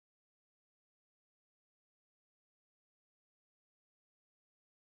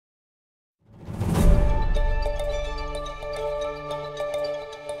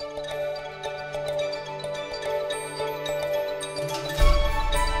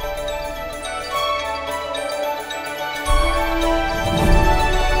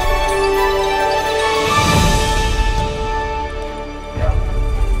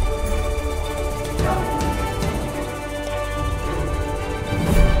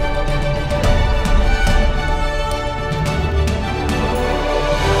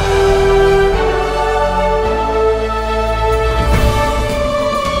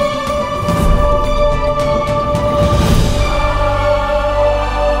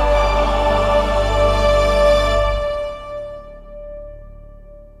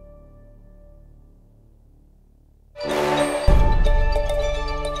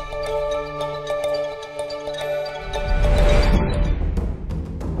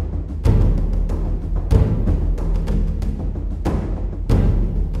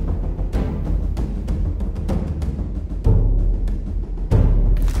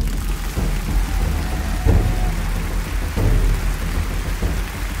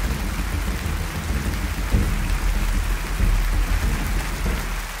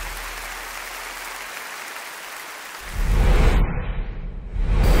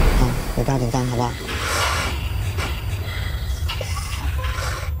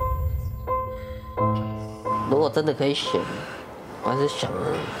如果真的可以选，我还是想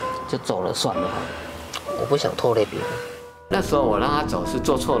就走了算了，我不想拖累别人。那时候我让他走是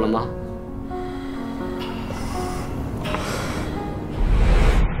做错了吗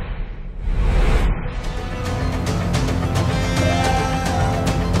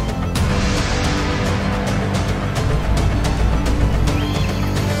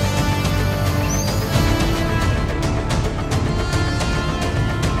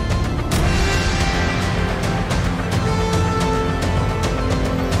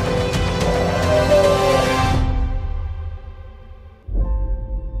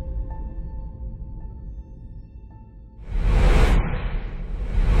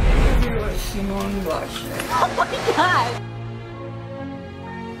？Oh my God!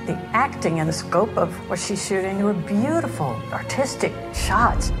 The acting and the scope of what she's shooting were beautiful, artistic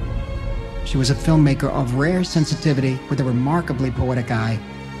shots. She was a filmmaker of rare sensitivity with a remarkably poetic eye.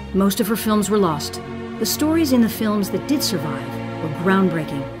 Most of her films were lost. The stories in the films that did survive were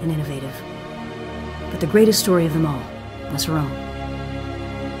groundbreaking and innovative. But the greatest story of them all was her own.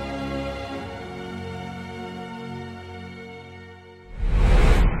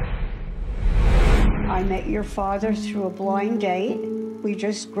 I met your father through a blind date. We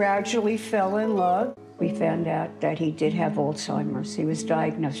just gradually fell in love. We found out that he did have Alzheimer's. He was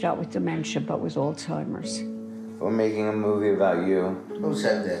diagnosed not with dementia, but with Alzheimer's. We're making a movie about you. Who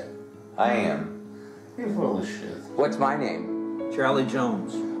said that? I am. You're full of shit. What's my name? Charlie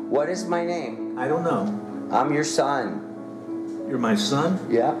Jones. What is my name? I don't know. I'm your son. You're my son?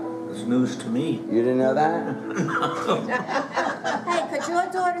 Yeah. It's news to me. You didn't know that? No. Hey, could your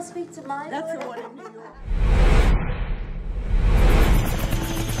daughter speak to my daughter? That's the one in New York.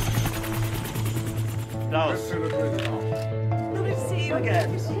 Lovely to see you again.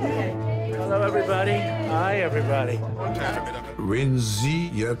 Hello, everybody. Hi, everybody. Wenn Sie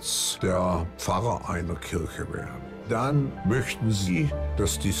jetzt der Pfarrer einer Kirche wären, dann möchten Sie,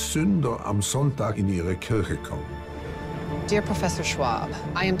 dass die Sünder am Sonntag in Ihre Kirche kommen. Dear Professor Schwab,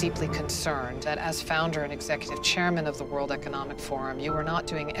 I am deeply concerned that as founder and executive chairman of the World Economic Forum, you are not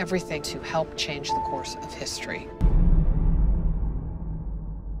doing everything to help change the course of history.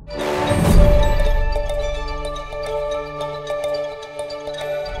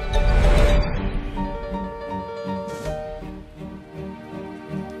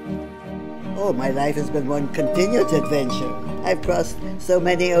 Oh, my life has been one continuous adventure. I've crossed so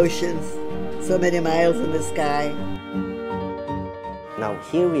many oceans, so many miles in the sky. Now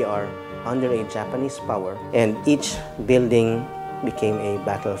here we are under a Japanese power, and each building became a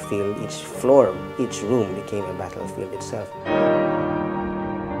battlefield, each floor, each room became a battlefield itself.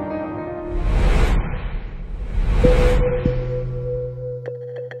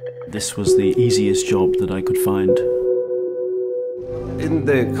 This was the easiest job that I could find. In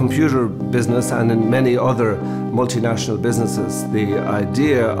the computer business and in many other multinational businesses, the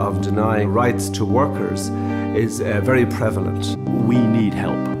idea of denying rights to workers is very prevalent. We need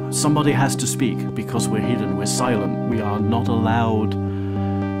help. Somebody has to speak because we're hidden, we're silent. We are not allowed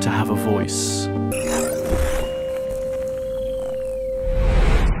to have a voice.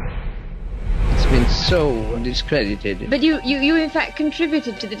 It's been so discredited. But you in fact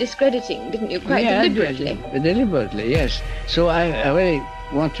contributed to the discrediting, didn't you? Quite deliberately. Deliberately, yes. So I really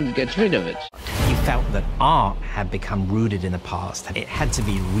want to get rid of it. He felt that art had become rooted in the past. It had to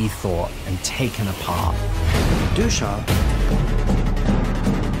be rethought and taken apart. Duchamp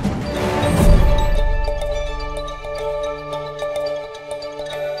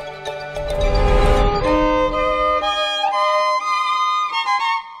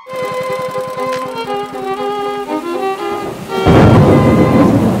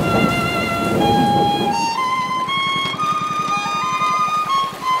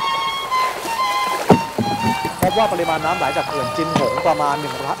พบว่าปริมาณน้ำไหลจากเขื่อนจินหงประมาณ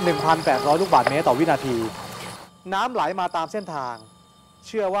 1,800 ลูกบาศก์เมตรต่อวินาทีน้ำไหลมาตามเส้นทางเ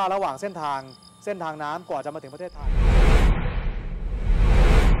ชื่อว่าระหว่างเส้นทางน้ำกว่าจะมาถึงประเทศไทย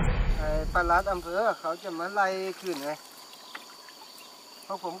ปลัดอำเภอเขาจะมาไล่ขึ้นไงพ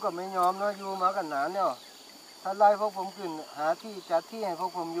วกผมก็ไม่ยอมเนาะอยู่มากันนานเนี่ยถ้าไล่พวกผมขึ้นหาที่จัดที่ให้พวก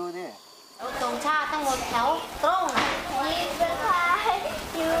ผมอยู่ดิตรงชาติทั้งหมดแถวตรงยืนสบาย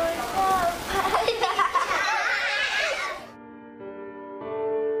ยืนสบาย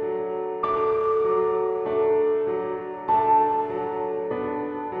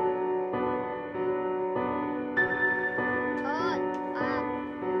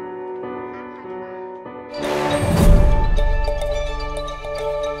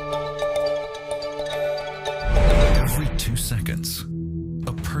Every 2 seconds,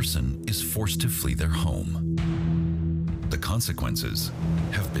 a person is forced to flee their home. The consequences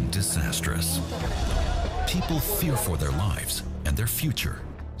have been disastrous. People fear for their lives and their future,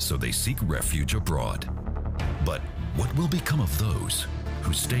 so they seek refuge abroad. But what will become of those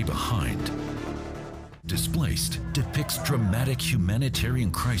who stay behind? Displaced depicts dramatic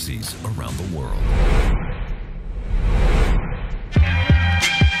humanitarian crises around the world.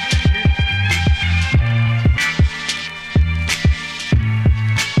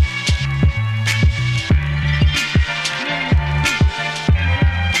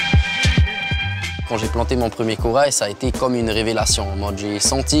 Quand j'ai planté mon premier corail, ça a été comme une révélation. J'ai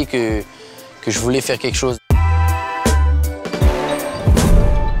senti que je voulais faire quelque chose.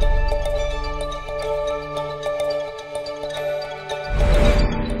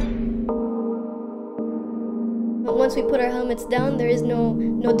 Once we put our helmets down, there is no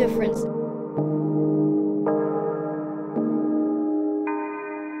difference.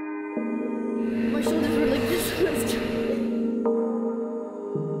 My shoulders were like this.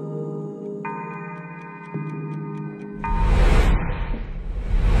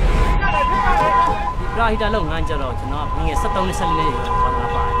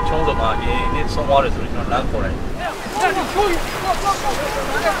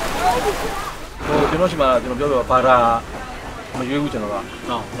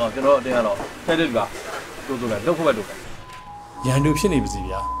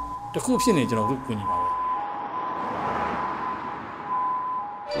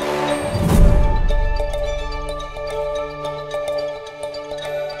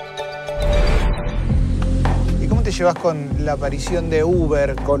 ¿Cómo te llevas con la aparición de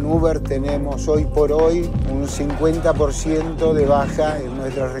Uber? Con Uber tenemos hoy por hoy un 50% de baja en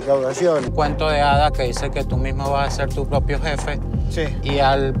nuestra recaudación. Un cuento de hada que dice que tú mismo vas a ser tu propio jefe. Sí. Y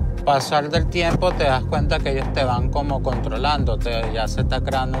al pasar del tiempo te das cuenta que ellos te van como controlándote. Ya se está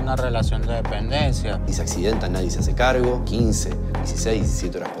creando una relación de dependencia. Si se accidenta, nadie se hace cargo. 15, 16,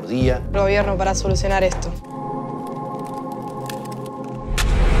 17 horas por día. El gobierno para solucionar esto.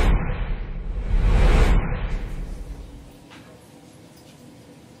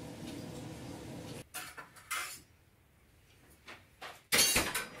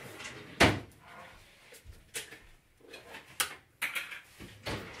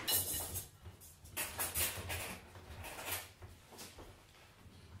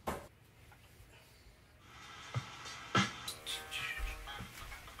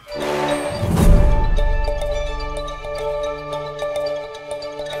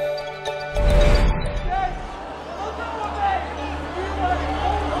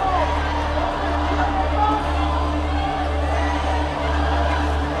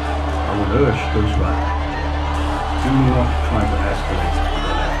 Urge those right. Do not try to escalate to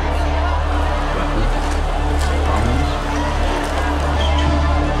the level of weapons, violence. It's too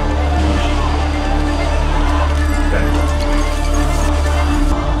emotional. Very well.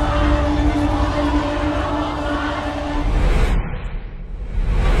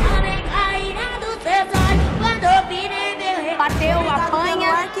 Bateu, apanha.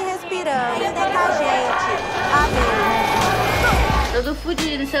 Ar que respiramos. Ainda com a gente. Amém. Todo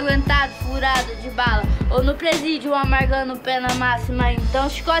fudido, ensanguentado, furado de bala. Ou no presídio, amargando pena máxima. Então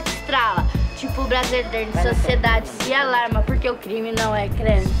chicote estrala. Tipo o brasileiro de sociedade se alarma, porque o crime não é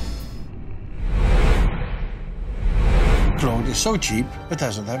crime. Clothes is so cheap, it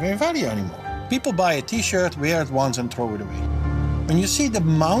doesn't have any value anymore. People buy a t-shirt, wear it once and throw it away. When you see the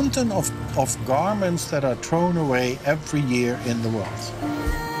mountain of garments that are thrown away every year in the world.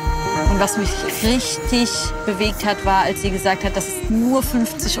 Und was mich richtig bewegt hat, war, als sie gesagt hat, dass es nur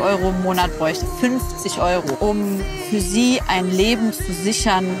 50 € im Monat bräuchte. 50 €, um für sie ein Leben zu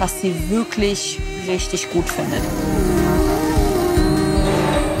sichern, was sie wirklich richtig gut findet.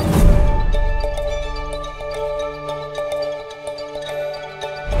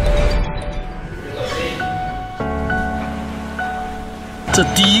这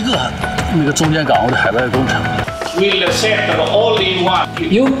第一个那个中间港澳的海外工厂。We'll accept the all-in-one.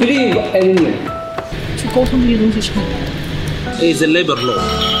 You believe in me? 就沟通这些东西是。Is a labor law.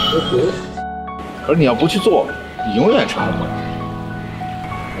 可是你要不去做，你永远成不了，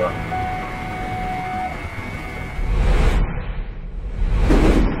是吧？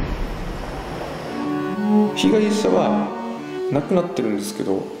被害者は亡くなってるんですけ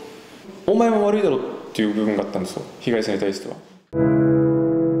ど、お前も悪いだろっていう部分があったんですよ、被害者に対しては。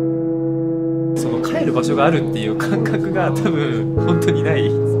その帰る場所があるっていう感覚が多分本当にな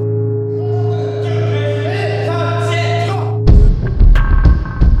い。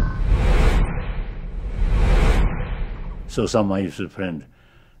So some my friend,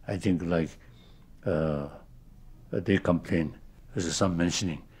 I think like they complain. There's some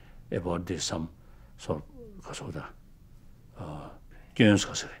mentioning about this some sort of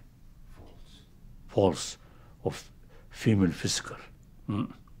false of female physical.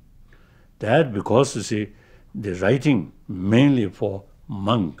 That because, you see, the writing mainly for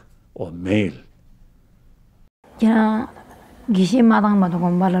monk or male. 그냥 기시마당마도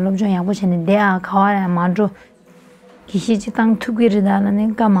공부를 엄청 야부치는 대학 가와라 만주 기시지당 투기를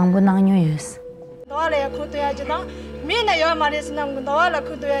다니니까 망분당뇨였어. 너와라 코도야지다. 미나 요마리스남 너와라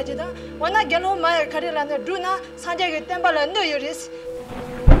코도야지다. 원나 gel로마 카리라네 두나 산제게 템발라 노유리스.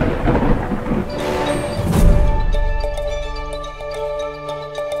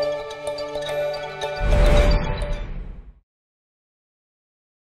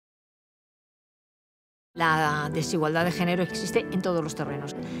 La desigualdad de género existe en todos los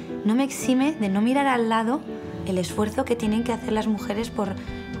terrenos. No me exime de no mirar al lado el esfuerzo que tienen que hacer las mujeres por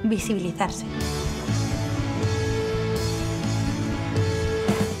visibilizarse.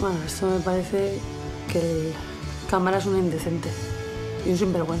 Bueno, esto me parece que el cámara es un indecente y un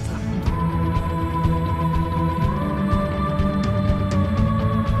sinvergüenza.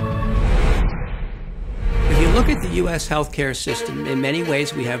 If you look at the U.S. healthcare system, in many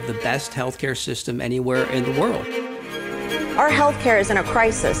ways we have the best healthcare system anywhere in the world. Our healthcare is in a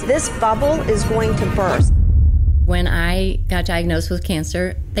crisis. This bubble is going to burst. When I got diagnosed with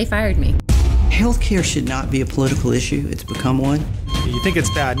cancer, they fired me. Healthcare should not be a political issue. It's become one. You think it's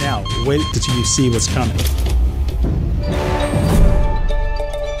bad now. Wait till you see what's coming.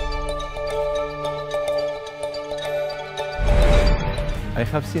 I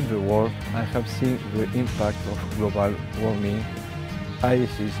have seen the war. I have seen the impact of global warming.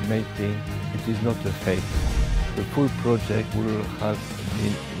 Ice is melting. It is not a fate. The full project will have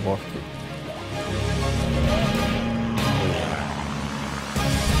been worth it.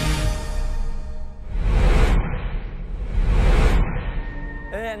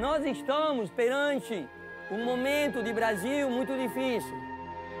 Nós estamos perante momento de Brasil muito difícil.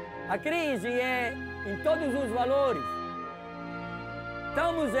 A crise é em todos os valores.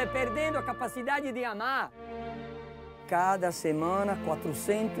 Estamos perdendo a capacidade de amar. Cada semana,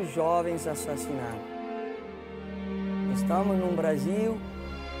 400 jovens assassinados. Estamos num Brasil...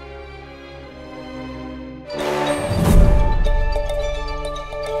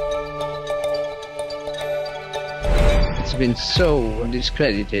 It's been so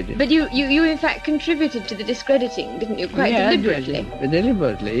discredited. But you in fact contributed to the discrediting, didn't you? Quite deliberately.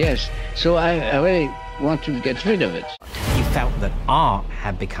 Deliberately, yes. So I really want to get rid of it. You felt that art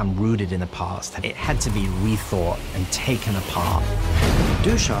had become rooted in the past. It had to be rethought and taken apart.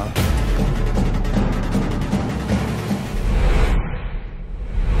 Duchamp.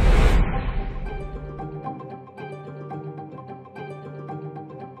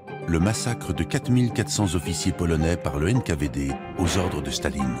 Le massacre de 4400 officiers polonais par le NKVD aux ordres de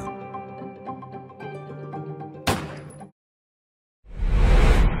Staline.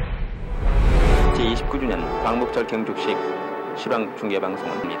 제29주년 광복절 경축식 시방 중계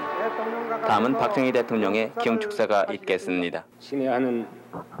방송입니다. 다음은 박정희 대통령의 기영축사가 있겠습니다. 친애하는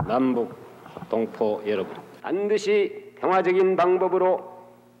남북 동포 여러분, 반드시 평화적인 방법으로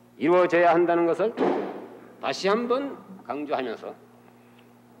이루어져야 한다는 것을 다시 한번 강조하면서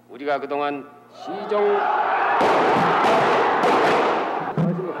우리가 그동안 시종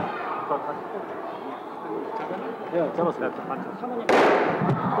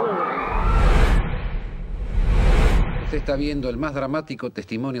Usted está viendo el más dramático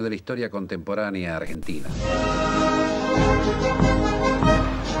testimonio de la historia contemporánea argentina.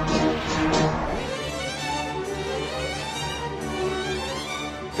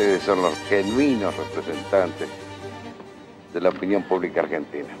 Ustedes son los genuinos representantes de la opinión pública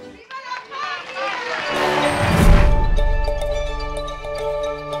argentina.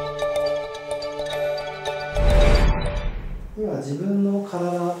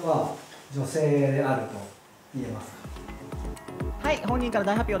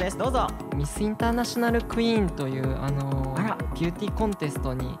 Miss International Queen というビューティーコンテス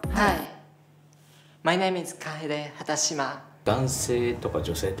トに。はい。My name is Kaede Hatashima。男性とか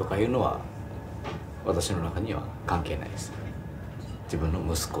女性とかいうのは私の中には関係ないです。自分の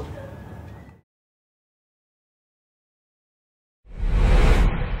息子。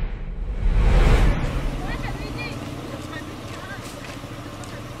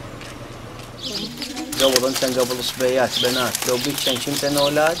قبل انت قبل صبيات بنات لو بيك كنت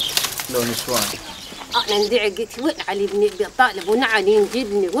اولاد لو نسوان. انا ندعي قلت وين علي بني طالب ونعلي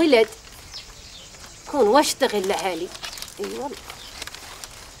نجيبني ولد كون واشتغل لحالي. اي والله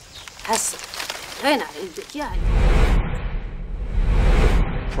هسه غين على البيت يا علي.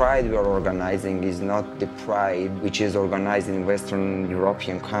 Pride we are organizing is not the Pride which is organized in Western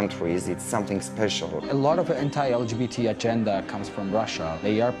European countries. It's something special. A lot of anti-LGBT agenda comes from Russia.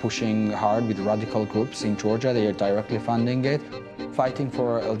 They are pushing hard with radical groups in Georgia. They are directly funding it. Fighting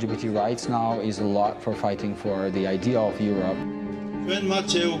for LGBT rights now is a lot for fighting for the idea of Europe.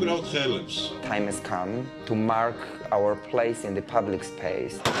 Time has come to mark our place in the public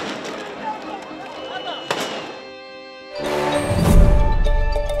space.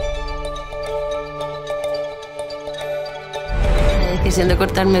 La decisión de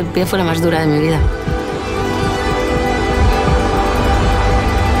cortarme el pie fue la más dura de mi vida.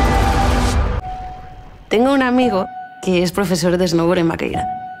 Tengo un amigo que es profesor de snowboard en Maqueira.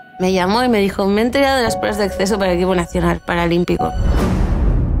 Me llamó y me dijo, me he enterado de las pruebas de acceso para el equipo nacional paralímpico.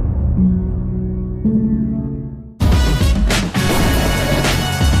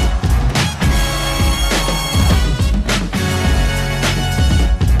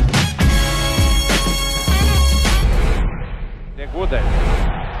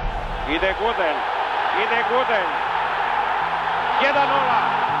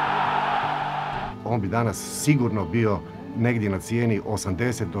 On bi danas sigurno bio negdje na cijeni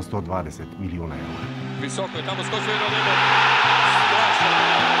 80 do 120 milijuna eura. Visoko je tamo skočio do njega.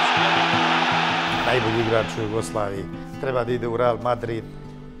 Najbolji igrač u Jugoslaviji treba da ide u Real Madrid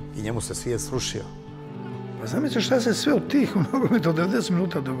i njemu se svijet srušio. Pa zamislite šta se sve od tih u nogometu od 90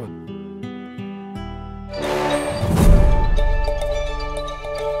 minuta dogodi.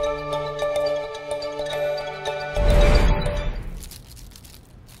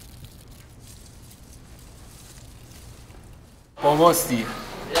 باباستی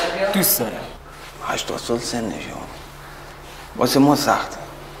دوست دارم 80 سال سنشون واسه ما سخته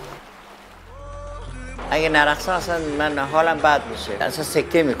اگه نرقصم اصلا من حالم بد میشه اصلا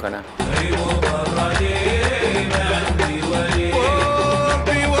سکته میکنم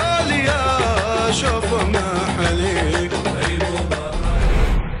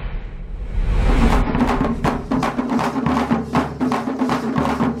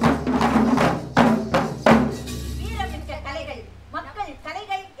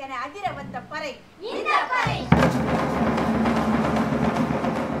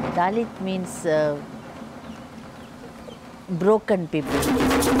Dalit means broken people.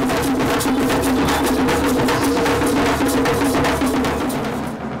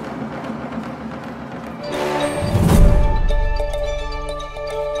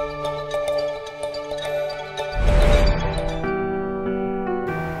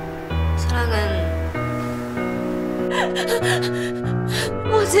 사랑은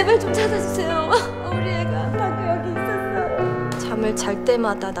제발 좀 찾아주세요. 우리 애가 방금 여기 있었어요. 잠을 잘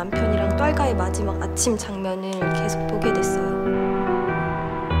때마다 남편이랑 떫가의 마지막 아침 장면을 계속 보게 됐어요.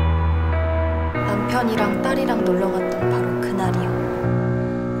 남편이랑 딸이랑 놀러 갔던 바로 그날이요.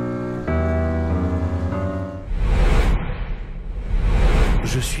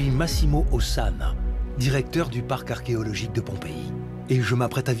 Je suis Massimo Ossana, directeur du parc archéologique de Pompéi. Et je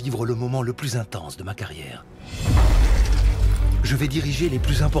m'apprête à vivre le moment le plus intense de ma carrière. Je vais diriger les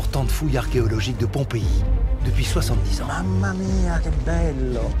plus importantes fouilles archéologiques de Pompéi depuis 70 ans. Mamma mia, che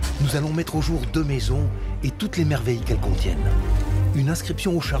bello! Nous allons mettre au jour 2 maisons et toutes les merveilles qu'elles contiennent. Une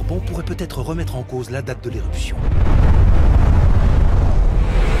inscription au charbon pourrait peut-être remettre en cause la date de l'éruption.